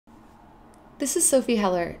This is Sophie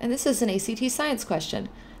Heller, and this is an ACT science question.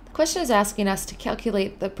 The question is asking us to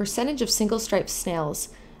calculate the percentage of single-striped snails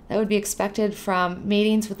that would be expected from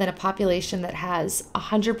matings within a population that has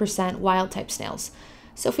 100% wild-type snails.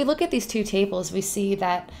 So if we look at these two tables, we see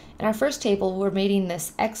that in our first table, we're mating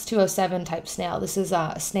this X207 type snail. This is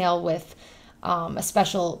a snail with a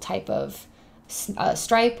special type of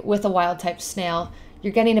stripe with a wild-type snail.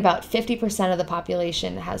 You're getting about 50% of the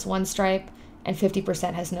population has one stripe and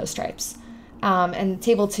 50% has no stripes. And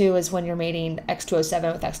table 2 is when you're mating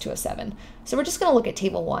X207 with X207. So we're just going to look at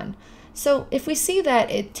table 1. So if we see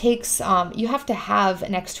that it takes, you have to have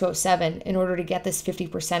an X207 in order to get this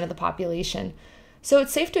 50% of the population. So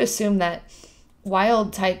it's safe to assume that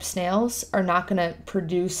wild type snails are not going to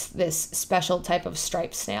produce this special type of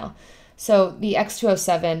striped snail. So the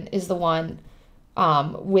X207 is the one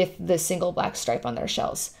with the single black stripe on their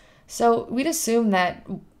shells. So we'd assume that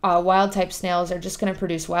wild type snails are just going to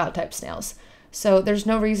produce wild type snails. So there's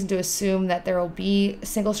no reason to assume that there will be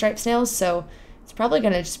single striped snails. So it's probably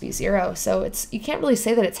going to just be 0. So you can't really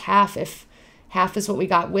say that it's half if half is what we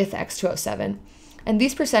got with X207. And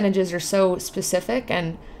these percentages are so specific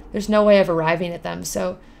and there's no way of arriving at them.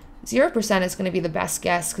 So 0% is going to be the best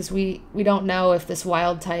guess because we don't know if this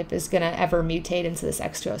wild type is going to ever mutate into this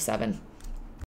X207.